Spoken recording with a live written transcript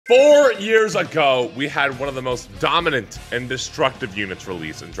4 years ago, we had one of the most dominant and destructive units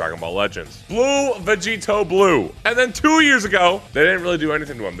released in Dragon Ball Legends. Blue Vegito Blue. And then 2 years ago, they didn't really do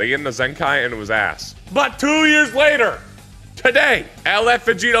anything to him. They get in the Zenkai and it was ass. But 2 years later, today, LF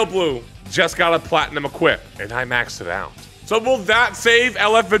Vegito Blue just got a platinum equip and I maxed it out. So will that save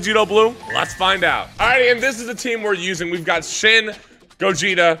LF Vegito Blue? Let's find out. Alrighty, and this is the team we're using. We've got Shin,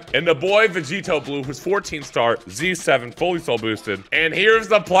 Gogeta, and the boy Vegito Blue, who's 14-star, Z7, fully soul boosted. And here's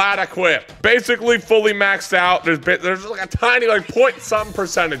the plat equip. Basically fully maxed out. There's like a tiny, like, point-something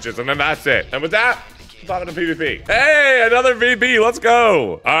percentages, and then that's it. And with that, I'm talking to PvP. Hey, another VB, let's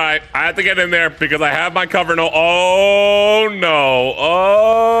go. All right, I have to get in there because I have my cover no. Oh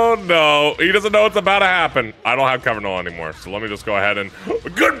no, he doesn't know what's about to happen. I don't have cover no anymore, so let me just go ahead and,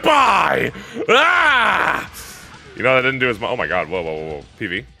 goodbye. Ah! You know, that didn't do as much. Oh my God, whoa.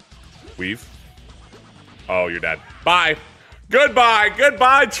 PV, weave. Oh, you're dead. Bye.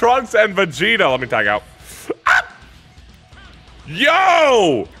 Goodbye, Trunks and Vegeta. Let me tag out. Ah!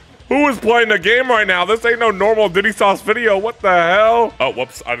 Yo! Who is playing the game right now? This ain't no normal Diddy Sauce video. What the hell? Oh,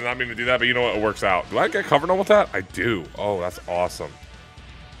 whoops. I did not mean to do that, but you know what? It works out. Do I get covered on with that? I do. Oh, that's awesome.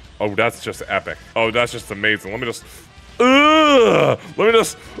 Oh, that's just epic. Oh, that's just amazing. Let me just... Wait,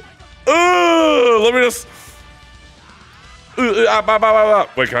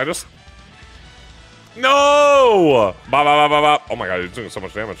 can I just... No! Oh my God, he's doing so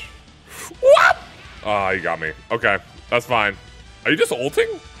much damage. What? Ah, you got me. Okay, that's fine. Are you just ulting?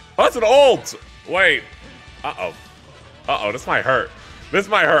 Oh, that's an ult! Wait. Uh-oh, this might hurt.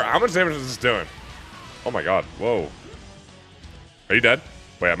 How much damage is this doing? Oh my God, whoa. Are you dead?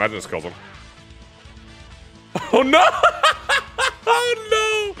 Wait, I imagine this kills him. Oh no!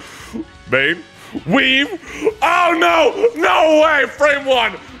 Oh no! Bane, weave. Oh no! No way! Frame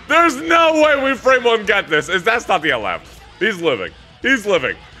one! There's no way we frame one get this. That's not the LF. He's living. There's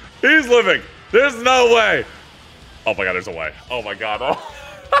no way. Oh my God, there's a way. Oh my God. Oh.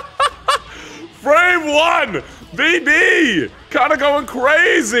 Frame one! VB! Kinda going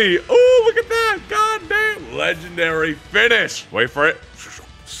crazy. Ooh, look at that. God damn. Legendary finish. Wait for it.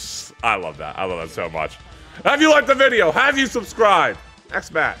 I love that. I love that so much. Have you liked the video? Have you subscribed?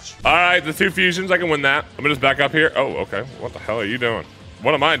 Next match. All right, the 2 fusions. I can win that. Let me just back up here. Oh, okay. What the hell are you doing?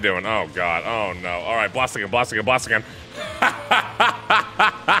 What am I doing? Oh God. Oh no. All right, blast again.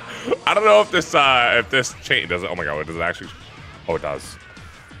 I don't know if this chain does it. Oh my God, does it actually? Oh, it does.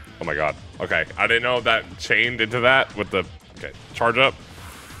 Oh my God. Okay, I didn't know that chained into that with the. Okay, charge up.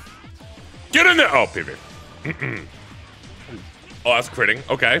 Get in there. Oh, PV. Oh, that's critting.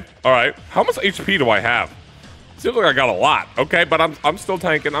 Okay. All right. How much HP do I have? Seems like I got a lot. Okay, but I'm still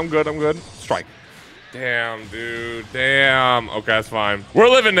tanking. I'm good. Strike. Damn, dude. Damn. Okay, that's fine. We're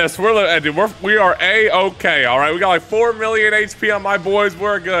living this. We are A-okay, all right? We got like 4 million HP on my boys.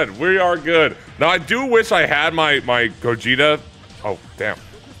 We're good. We are good. Now, I do wish I had my Gogeta. Oh, damn.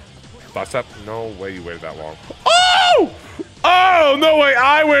 That's that. No way you waited that long. Oh! Oh, no way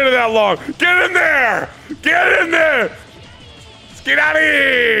I waited that long. Get in there. Get out of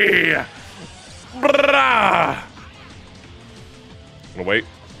here. I'm gonna wait.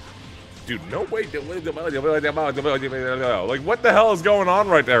 Dude, no way. Like, what the hell is going on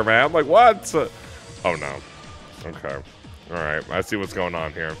right there, man? Like, what? Oh, no. Okay. All right. I see what's going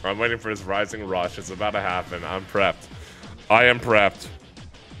on here. I'm waiting for this rising rush. It's about to happen. I'm prepped. I am prepped.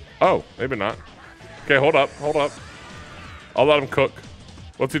 Oh, maybe not. Okay, hold up. I'll let him cook.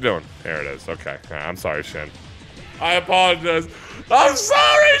 What's he doing? There it is. Okay. I'm sorry, Shin. I apologize. I'm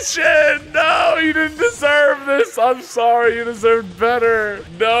sorry, Shin. No, you didn't deserve this. I'm sorry. You deserved better.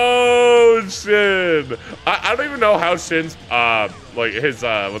 No, Shin. I don't even know how Shin's, like his,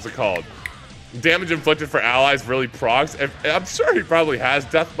 what's it called? Damage inflicted for allies really procs. I'm sure he probably has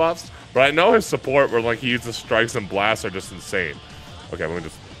death buffs, but I know his support where like he uses strikes and blasts are just insane. Okay, let me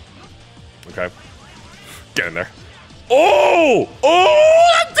just, okay. Get in there. Oh,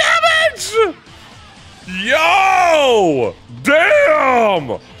 the damage! Yo! Damn!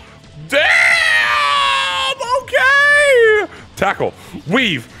 Okay! Tackle.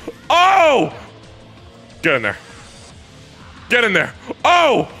 Weave. Oh! Get in there.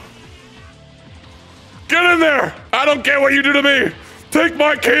 Oh! Get in there! I don't care what you do to me! Take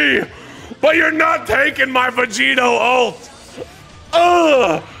my key! But you're not taking my Vegito ult!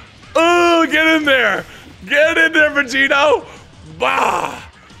 Get in there! Get in there, Vegito! Bah!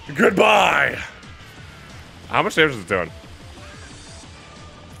 Goodbye! How much damage is it doing?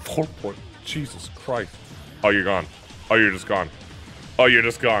 4 point. Jesus Christ. Oh, you're gone. Oh, you're just gone.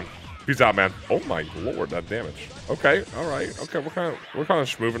 Peace out, man. Oh my lord, that damage. Okay, all right. Okay, we're kind of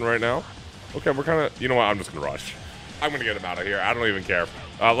schmoving right now. Okay, you know what? I'm just gonna rush. I'm gonna get him out of here. I don't even care.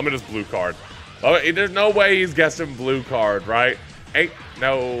 Let me just blue card. Oh, there's no way he's guessing blue card, right? Ain't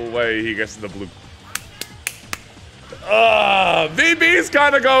no way he gets the blue. VB's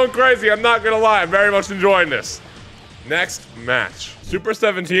kind of going crazy. I'm not gonna lie. I'm very much enjoying this. Next match. Super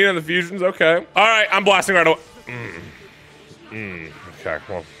 17 and the fusions. Okay. All right, I'm blasting right away. Okay,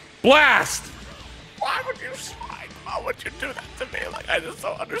 well. Blast! Why would you strike? Why would you do that to me? Like, I just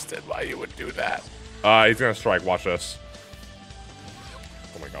don't understand why you would do that. He's gonna strike. Watch this.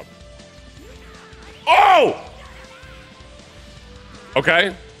 Oh my god. Oh!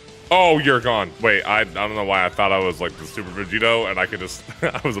 Okay. Oh, you're gone. Wait, I don't know why I thought I was like the Super Vegito and I could just,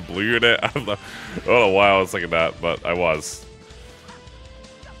 I was a blue unit. I don't know why I was thinking that, but I was.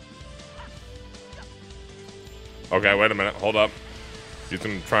 Okay, wait a minute. Hold up. He's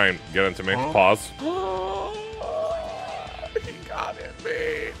gonna try and get into me. Pause. He got at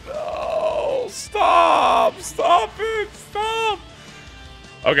me. No. Stop. Stop it. Stop.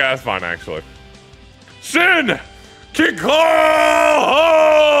 Okay, that's fine, actually. Shin! Kick! Oh,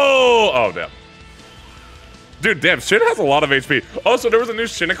 damn. Dude, damn, Shin has a lot of HP. Also, there was a new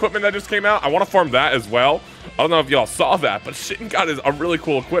Shin equipment that just came out. I want to farm that as well. I don't know if y'all saw that, but Shin got a really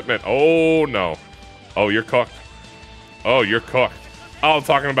cool equipment. Oh, no. Oh, you're cooked. Oh, you're cooked. I was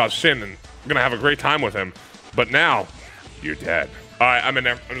talking about Shin and I'm going to have a great time with him. But now, you're dead. All right, I'm in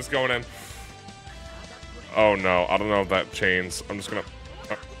there. I'm just going in. Oh, no. I don't know if that chains. I'm just going to...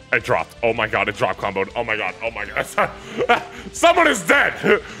 I dropped. Oh my god, it drop comboed. Oh my god, oh my god. Someone is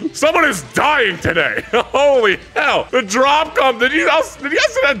dead. Someone is dying today. Holy hell. The drop combo. Did you guys see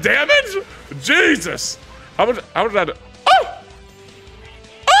that damage? Jesus. How much did that do? Oh!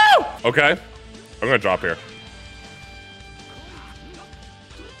 Oh! Okay. I'm gonna drop here.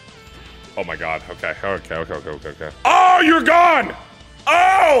 Oh my god. Okay. Okay. Oh, you're gone!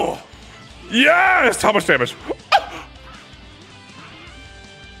 Oh! Yes! How much damage?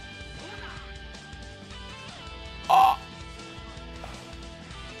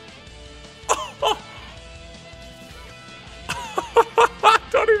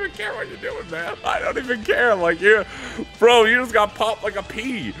 What you're doing, man. I don't even care. Like, bro, you just got popped like a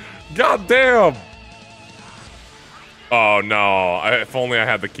pea. God damn. Oh no. If only I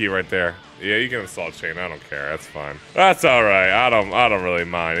had the key right there. Yeah, you can install chain. I don't care. That's fine. That's all right. I don't really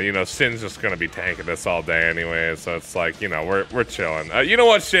mind. You know, Shin's just gonna be tanking this all day anyway. So it's like, you know, we're chilling. You know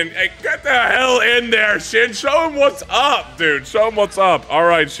what, Shin? Hey, get the hell in there, Shin. Show him what's up, dude. Show him what's up. All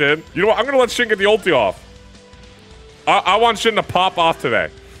right, Shin. You know what? I'm gonna let Shin get the ulti off. I want Shin to pop off today.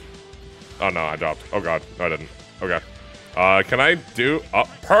 Oh no, I dropped. Oh god, no I didn't. Okay. Can I do? Oh,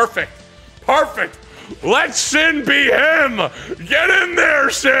 perfect. Perfect. Let Shin be him. Get in there,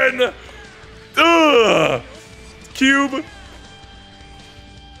 Shin. Ugh. Cube.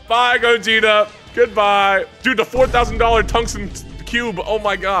 Bye, Gogeta. Goodbye. Dude, the $4,000 tungsten cube. Oh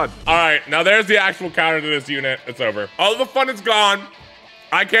my god. All right, now there's the actual counter to this unit. It's over. All the fun is gone.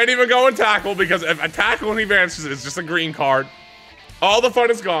 I can't even go and tackle because if I tackle and he vanishes, it's just a green card. All the fun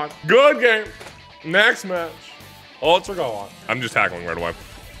is gone. Good game. Next match. Ultra go on. I'm just tackling right away.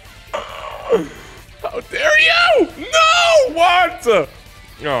 How dare you? No! What?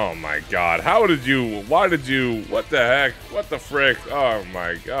 Oh my god. How did you? Why did you? What the heck? What the frick? Oh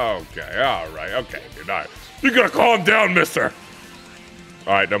my god. Okay. All right. Okay, dude. All right. You gotta calm down, mister.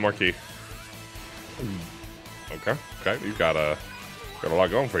 All right. No more key. Okay. Okay. You got a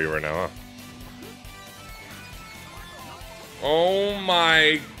lot going for you right now, huh? Oh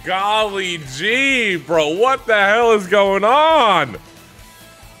my golly gee, bro. What the hell is going on?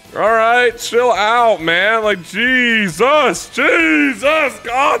 All right, chill out, man. Like, Jesus,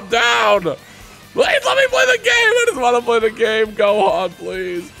 calm down. Please let me play the game. I just want to play the game. Go on,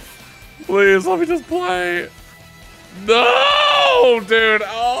 please. Please, let me just play. No, dude.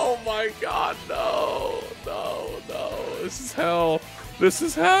 Oh my God, no. This is hell. This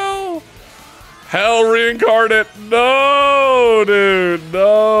is hell. Hell reincarnate. No, dude.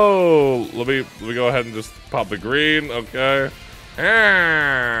 No. Let me go ahead and just pop the green. Okay.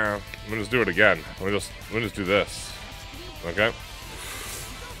 I'm gonna just do it again. Let me just do this. Okay.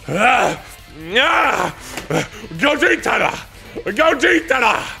 Gogeta!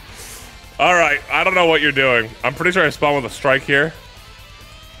 All right. I don't know what you're doing. I'm pretty sure I spawned with a strike here.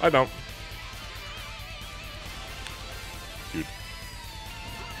 I don't.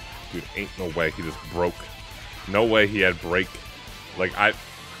 Dude, ain't no way he just broke. No way he had break. Like, okay.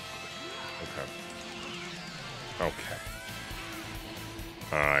 Okay.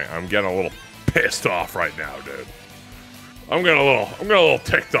 Alright, I'm getting a little pissed off right now, dude. I'm getting a little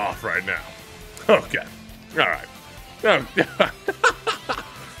ticked off right now. Okay. Alright.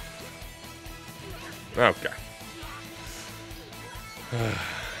 Okay.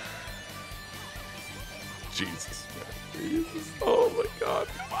 Jesus, man. Jesus. Oh my God.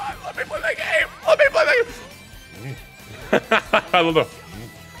 Come on, let me play that game. Let me play that game. I love it.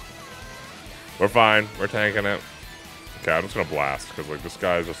 We're fine. We're tanking it. Okay, I'm just gonna blast because like this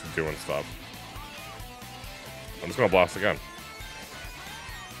guy is just doing stuff. I'm just gonna blast again.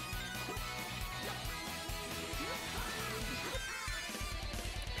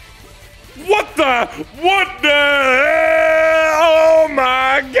 What the hell? Oh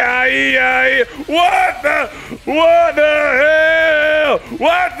my God! What the hell?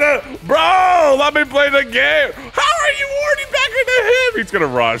 What the bro? Let me play the game. How are you already back into him? He's gonna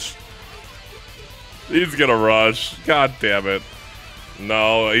rush. He's gonna rush. God damn it!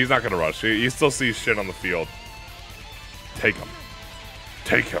 No, he's not gonna rush. He still sees shit on the field. Take him.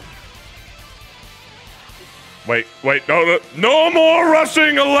 Take him. Wait, no more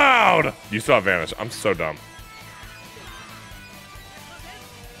rushing allowed! You saw it vanish. I'm so dumb.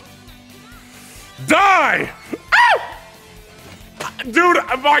 Die! Ow! Dude,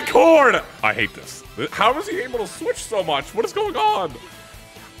 my cord! I hate this. How is he able to switch so much? What is going on?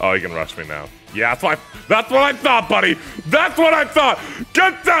 Oh, he can rush me now. Yeah, that's what I thought, buddy. That's what I thought.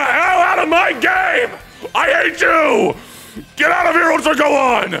 Get the hell out of my game! I hate you! Get out of here or go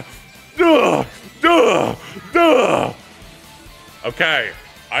on! Okay,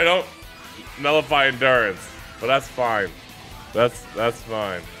 I don't nullify endurance, but that's fine. That's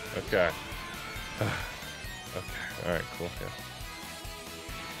fine. Okay. Okay. All right. Cool. Yeah.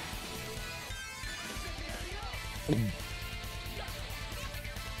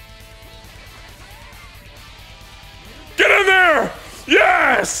 Get in there!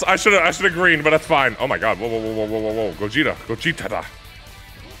 Yes! I should have greened, but that's fine. Oh my God! Whoa! Gogeta.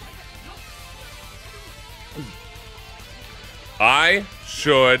 I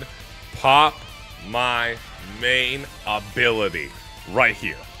should pop my main ability right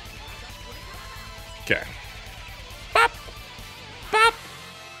here. Okay. Bop, bop,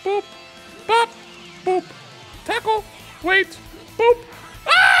 boop, bop, boop. Tackle. Wait. Boop.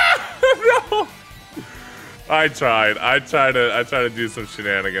 Ah! No. I tried to do some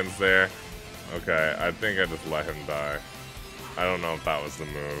shenanigans there. Okay, I think I just let him die. I don't know if that was the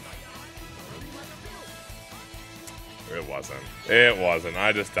move. It wasn't.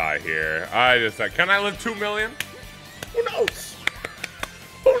 I just die here. Can I live 2 million? Who knows?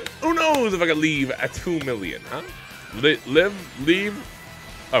 Who knows if I can leave at 2 million, huh? Leave?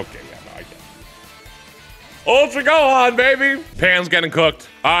 Okay, yeah, no, I can't. Ultra go on, baby! Pan's getting cooked.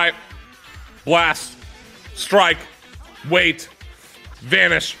 All right. Blast. Strike. Wait.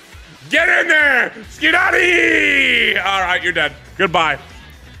 Vanish. Get in there! Get out of here! All right, you're dead. Goodbye.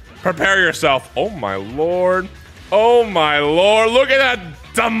 Prepare yourself. Oh, my Lord. Oh my Lord, look at that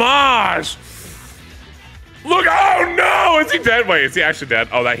damage! Look, oh no! Is he dead? Wait, is he actually dead?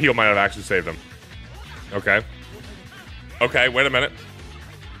 Oh, that heal might have actually saved him. Okay. Okay, wait a minute.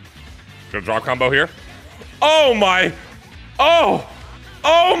 Gonna draw combo here. Oh my! Oh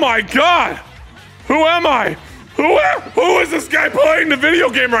my God! Who am I? Who is this guy playing the video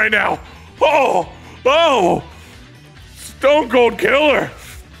game right now? Oh! Stone Cold Killer!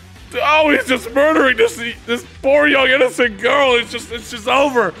 Oh, he's just murdering this poor young innocent girl. It's just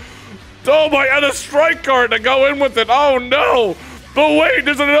over. Oh my, and a strike card to go in with it. Oh no. But wait,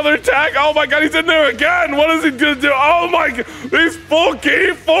 there's another attack. Oh my God, he's in there again. What is he gonna do? Oh my God, he's full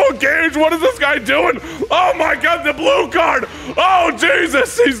gauge. What is this guy doing? Oh my God, the blue card. Oh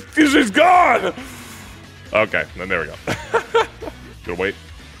Jesus, he's gone. Okay, then there we go. Gonna wait.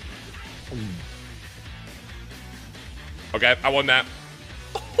 Okay, I won that.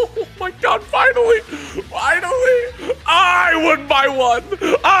 Oh my God, finally! I won by one!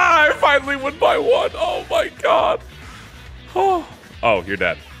 I finally won by one! Oh my God! Oh, you're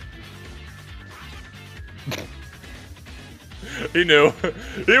dead. He knew.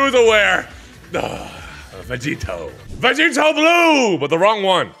 He was aware. Vegito Blue! But the wrong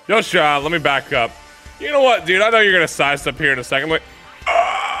one. Yosha, let me back up. You know what, dude? I know you're gonna size up here in a second. Like,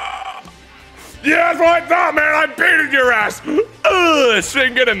 yeah, that's what I thought, man. I beated your ass.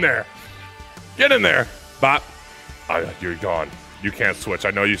 Shane, get in there. Get in there. Bop. Oh, you're gone. You can't switch. I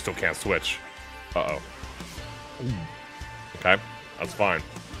know you still can't switch. Uh-oh. Okay, that's fine.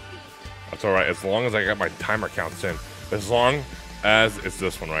 That's all right, as long as I get my timer counts in. As long as it's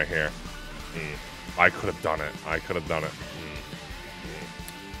this one right here. I could have done it.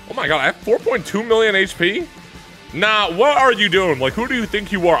 Oh my God, I have 4.2 million HP? Nah, what are you doing? Like, who do you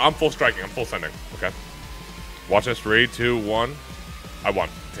think you are? I'm full striking. I'm full sending. Okay. Watch this. 3, 2, 1. I won.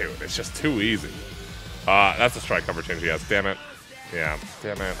 Dude, it's just too easy. That's a strike cover change, yes. Damn it. Yeah.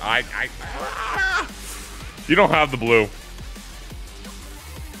 Damn it. You don't have the blue.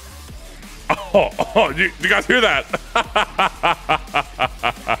 Oh, you guys hear that?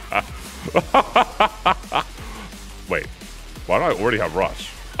 Wait, why do I already have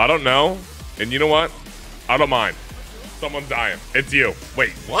Rush? I don't know. And you know what? I don't mind. Someone's dying. It's you.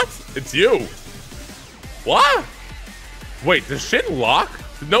 Wait, what? It's you. What? Wait, does Shin lock?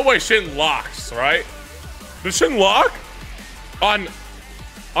 No way Shin locks, right? Does Shin lock? On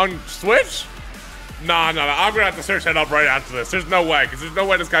Switch? Nah. I'm gonna have to search that up right after this. There's no way, because there's no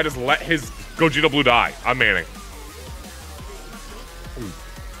way this guy just let his Vegito Blue die. I'm manning.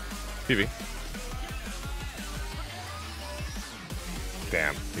 TV.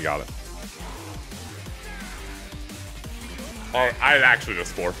 Damn, he got it. Oh, I'd actually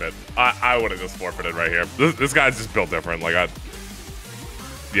just forfeit. I would have just forfeited right here. This guy's just built different. Like,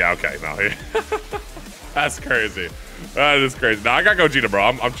 yeah, okay, no. That's crazy. That is crazy. No, I got Gogeta, bro.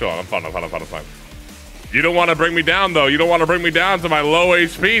 I'm chilling. I'm fine. You don't want to bring me down, though. You don't want to bring me down to my low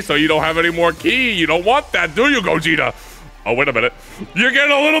HP, so you don't have any more ki. You don't want that, do you, Gogeta? Oh, wait a minute. You're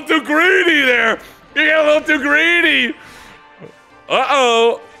getting a little too greedy there. You're getting a little too greedy.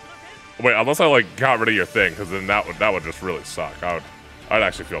 Uh-oh. Wait, unless I, like, got rid of your thing, because then that would just really suck. I'd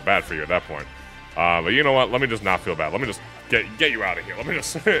actually feel bad for you at that point. But you know what? Let me just not feel bad. Let me just get you out of here. Let me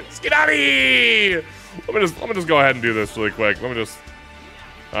just skidaddy. Let me just go ahead and do this really quick. Let me just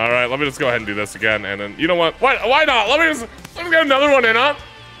go ahead and do this again, and then you know what? Why not? Let me just get another one in, huh?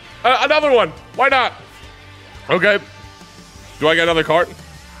 Another one. Why not? Okay. Do I get another card?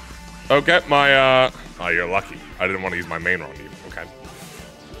 Okay, my oh, you're lucky. I didn't want to use my main on you. Okay.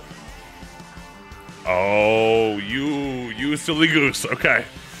 Oh, you silly goose. Okay.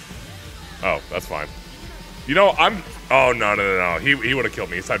 Oh, that's fine. You know, oh, no. He would have killed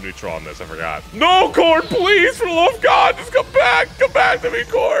me. He's type neutral on this. I forgot. No, Cord, please, for the love of God. Just come back. Come back to me,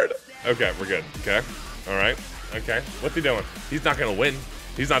 Cord. Okay, we're good. Okay. All right. Okay. What's he doing? He's not going to win.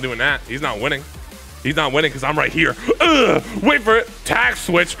 He's not doing that. He's not winning. He's not winning because I'm right here. Wait for it. Tag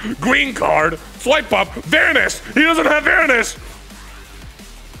switch. Green card. Swipe up. Vanish. He doesn't have Vanish.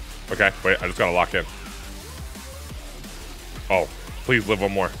 Okay. Wait. I just got to lock in. Oh, please live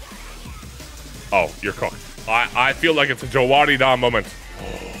one more. Oh, you're cooked. I feel like it's a Jawari-da moment.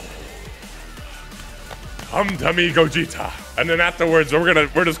 Come to me, Gogeta. And then afterwards, we're gonna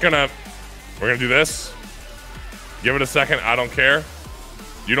do this. Give it a second. I don't care.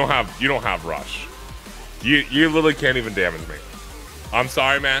 You don't have Rush. You literally can't even damage me. I'm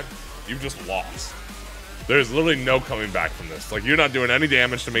sorry, man. You've just lost. There's literally no coming back from this. Like, you're not doing any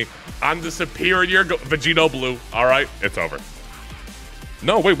damage to me. I'm the superior Vegito Blue. All right, it's over.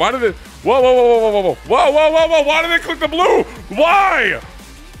 No, wait, why did it? Whoa. Why did it click the blue? Why?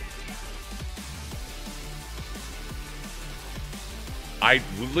 I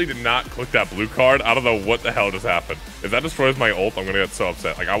literally did not click that blue card. I don't know what the hell just happened. If that destroys my ult, I'm gonna get so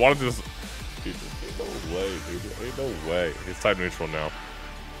upset. Like, I wanted to just... Dude, ain't no way, dude. Ain't no way. He's type neutral now.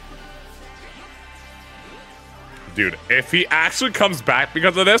 Dude, if he actually comes back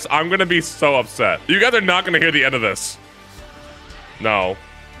because of this, I'm gonna be so upset. You guys are not gonna hear the end of this. No.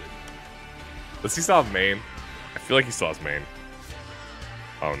 Does he still have main? I feel like he still has main.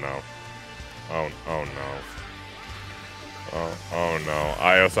 Oh no. Oh no. Oh no.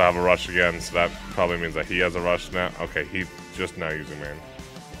 I also have a rush again, so that probably means that he has a rush now. Okay, he's just now using main.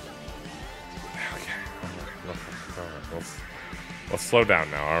 Okay. Let's slow down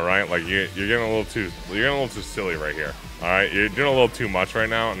now, all right? Like you're getting a little too silly right here. All right, you're doing a little too much right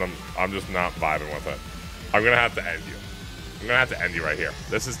now, and I'm just not vibing with it. I'm gonna have to end you. I'm gonna have to end you right here.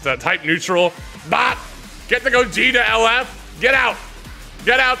 This is the type neutral. Bot! Get the Gogeta, LF! Get out!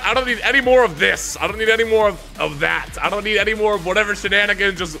 Get out! I don't need any more of this. I don't need any more of that. I don't need any more of whatever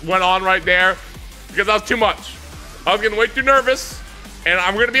shenanigans just went on right there. Because that was too much. I was getting way too nervous. And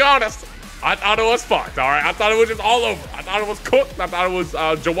I'm gonna be honest. I thought it was fucked, alright? I thought it was just all over. I thought it was cooked. I thought it was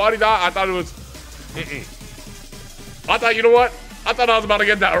Jawari-da. I thought it was... I thought, you know what? I thought I was about to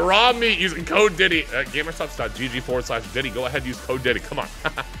get that raw meat using code Diddy. Gamersubs.gg/Diddy. Go ahead, use code Diddy. Come on.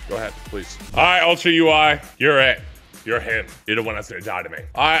 Go ahead, please. All right, Ultra UI. You're it. You're him. You're the one that's going to die to me.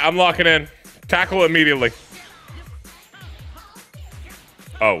 All right, I'm locking in. Tackle immediately.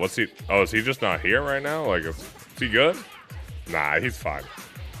 Oh, what's he? Oh, is he just not here right now? Like, is he good? Nah, he's fine.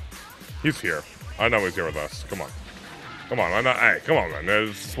 He's here. I know he's here with us. Come on. Come on. Hey, come on, man.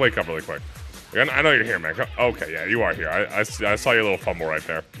 Just wake up really quick. I know you're here, man. Okay, yeah, you are here. I saw your little fumble right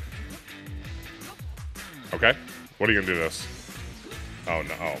there. Okay. What are you going to do this? Oh,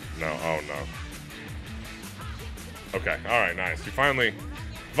 no. Oh, no. Oh, no. Okay. All right, nice. You finally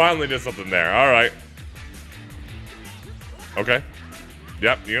did something there. All right. Okay.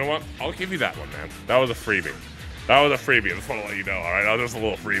 Yep. You know what? I'll give you that one, man. That was a freebie. That was a freebie. I just want to let you know, all right? That was just a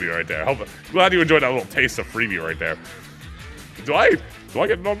little freebie right there. Glad you enjoyed that little taste of freebie right there. Do I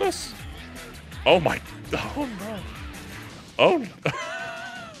get in on this? Oh my, oh no. Oh no.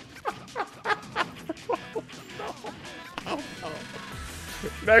 Oh no.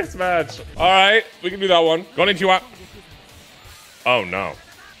 Next match. All right, we can do that one. Go into what? Oh no.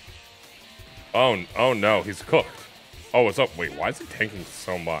 Oh no, he's cooked. Oh, what's up? Wait, why is he tanking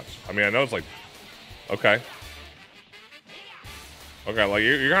so much? I mean, I know it's like, okay. Okay, like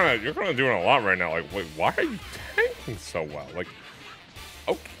you're kind of doing a lot right now. Like, wait, why are you tanking so well? Like,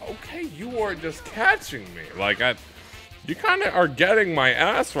 okay, you are just catching me. Like, you kind of are getting my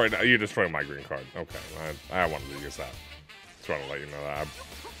ass right now. You're destroying my green card. Okay, I wanted to use that. Just want to let you know that.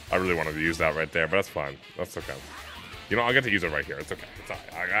 I really wanted to use that right there, but that's fine. That's okay. You know, I'll get to use it right here. It's okay. It's all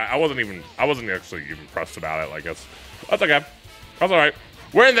right. I wasn't actually even pressed about it. Like, that's okay. That's all right.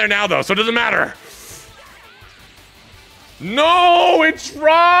 We're in there now, though, so it doesn't matter. No, it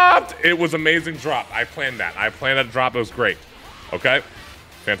dropped. It was amazing drop. I planned that. I planned that drop. It was great. Okay,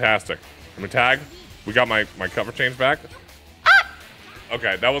 fantastic. Let me tag. We got my cover change back. Ah!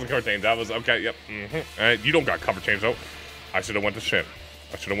 Okay, that wasn't cover change. That was okay. Yep. You don't got cover change though. I should have went to Shin.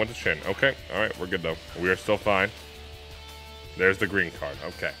 Okay. All right, we're good though. We are still fine. There's the green card.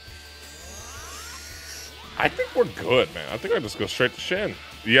 Okay. I think we're good, man. I think I just go straight to Shin.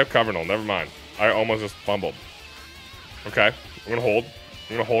 You have cover null. Never mind. I almost just fumbled. Okay. I'm gonna hold.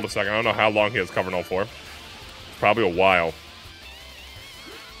 I'm gonna hold a second. I don't know how long he has cover null for. It's probably a while.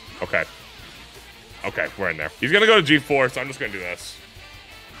 Okay. Okay, we're in there. He's gonna go to G4, so I'm just gonna do this.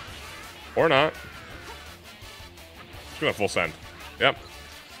 Or not. Just gonna full send. Yep.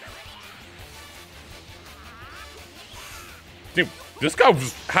 Dude, this guy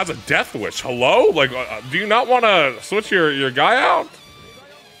has a death wish. Hello? Like, do you not want to switch your guy out?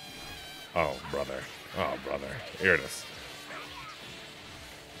 Oh, brother. Oh, brother. Here it is.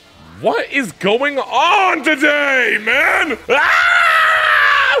 What is going on today, man?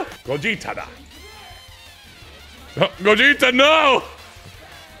 Ah! Gogeta da. Gogeta, no!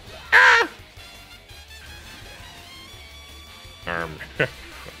 Ah!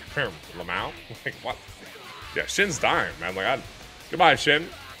 LMAO? Like, what? Yeah, Shin's dying, man. Like, goodbye, Shin.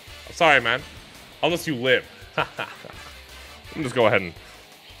 I'm sorry, man. Unless you live. Let me just go ahead and...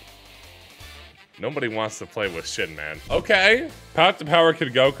 Nobody wants to play with Shin, man. Okay. Path to Power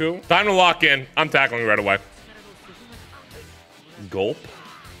Kid Goku. Time to lock in. I'm tackling right away. Gulp.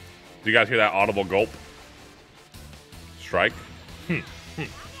 Do you guys hear that audible gulp? Strike.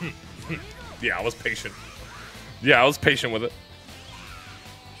 Yeah, I was patient. Yeah, I was patient with it.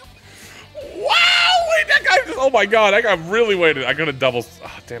 Wow! Wait, that guy just... Oh my god, that guy really waited. I could have double...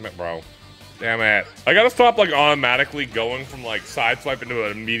 Oh, damn it, bro. Damn it. I gotta stop, like, automatically going from, like, side swipe into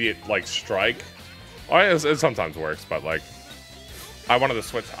an immediate, like, strike. Well, it sometimes works, but, like... I wanted to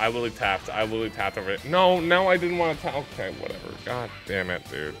switch. I literally tapped over it. No, I didn't want to tap. Okay, whatever. God damn it,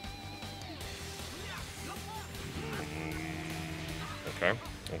 dude. Okay.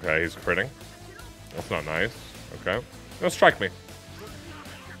 Okay, he's critting. That's not nice. Okay. No, strike me.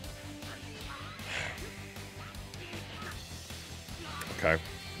 Okay.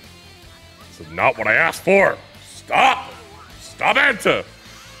 This is not what I asked for. Stop! Stop it!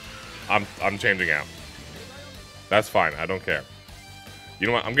 I'm changing out. That's fine. I don't care. You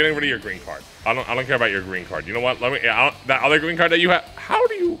know what? I'm getting rid of your green card. I don't care about your green card. You know what? Let me. That other green card that you have. How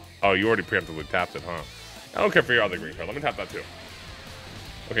do you? Oh, you already preemptively tapped it, huh? I don't care for your other green card. Let me tap that too.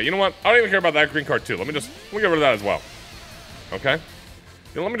 Okay. You know what? I don't even care about that green card too. Let me get rid of that as well. Okay.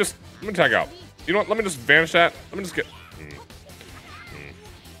 You know, let me tag out. You know what? Let me just vanish that. Let me just get.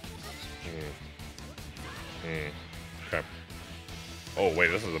 Okay. Oh wait,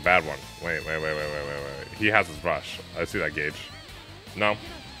 this is a bad one. Wait. He has his brush. I see that gauge. No.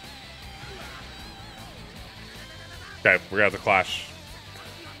 Okay, we're gonna have to clash.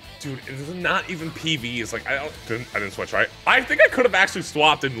 Dude, it is not even PV. It's like I didn't switch, right? I think I could have actually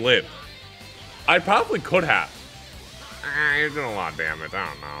swapped and lived. I probably could have. You're doing a lot of damage. I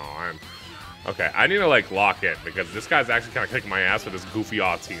don't know. Okay, I need to like lock in because this guy's actually kind of kicking my ass with this goofy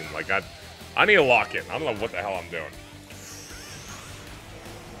odd team. Like I need to lock in. I don't know what the hell I'm doing.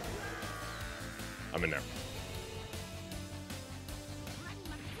 I'm in there.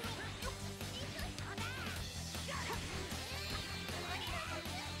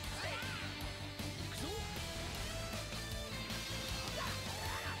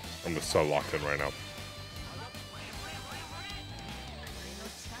 I'm just so locked in right now.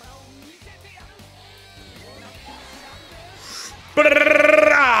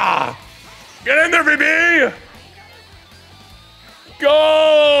 Get in there, VB!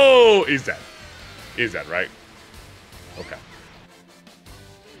 Go! He's dead. He's dead, right?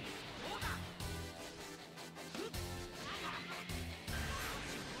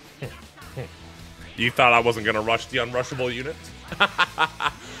 You thought I wasn't gonna rush the unrushable unit?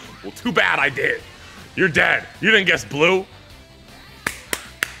 Well, too bad I did. You're dead. You didn't guess blue.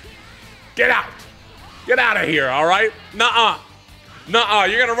 Get out. Get out of here, all right? Nuh-uh. Nuh-uh.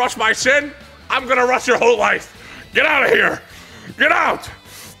 You're gonna rush my shin? I'm gonna rush your whole life. Get out of here. Get out.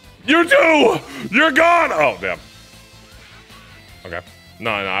 You too. You're gone. Oh, damn. Okay.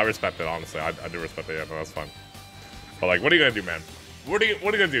 No, I respect it, honestly. I do respect it. Yeah, no, that's fine. But, like, what are you gonna do, man? What are you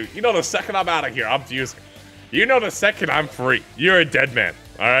gonna do? You know the second I'm out of here, I'm fusing. You know the second I'm free, you're a dead man,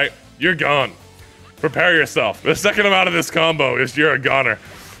 all right? You're gone. Prepare yourself. The second I'm out of this combo, you're a goner.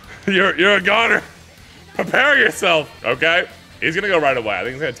 You're a goner. Prepare yourself, okay? He's gonna go right away. I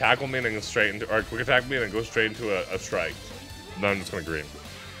think he's gonna tackle me and then go straight into, or quick attack me and then go straight into a strike. No, I'm just gonna green.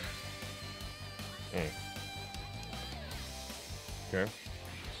 Okay.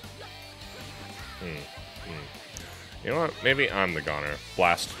 You know what? Maybe I'm the goner.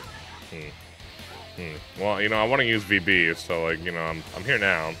 Blast. Well, you know, I want to use VB, so, like, you know, I'm here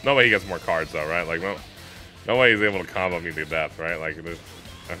now. No way he gets more cards, though, right? Like, no way he's able to combo me to death, right? Like,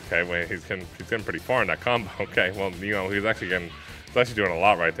 okay, wait, he's getting pretty far in that combo. Okay, well, you know, he's actually doing a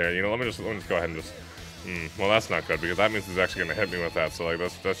lot right there. You know, let me just go ahead and just. Well, that's not good because that means he's actually gonna hit me with that. So, like,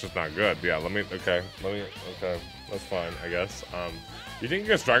 that's just not good. Yeah, okay, that's fine, I guess. You think he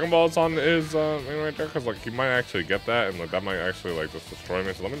gets Dragon Balls on his thing right there? Because, like, he might actually get that, and, like, that might actually, like, just destroy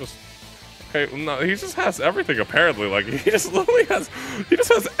me. So let me just. Okay, no, he just has everything apparently. Like, he just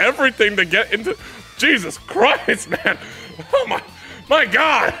has everything to get into. Jesus Christ, man! Oh my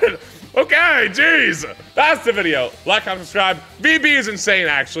God! Okay, jeez, that's the video. Like, comment, subscribe. VB is insane,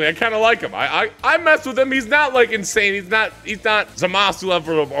 actually. I kind of like him. I mess with him. He's not like insane. He's not Zamasu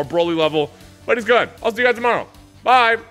level or Broly level, but he's good. I'll see you guys tomorrow. Bye.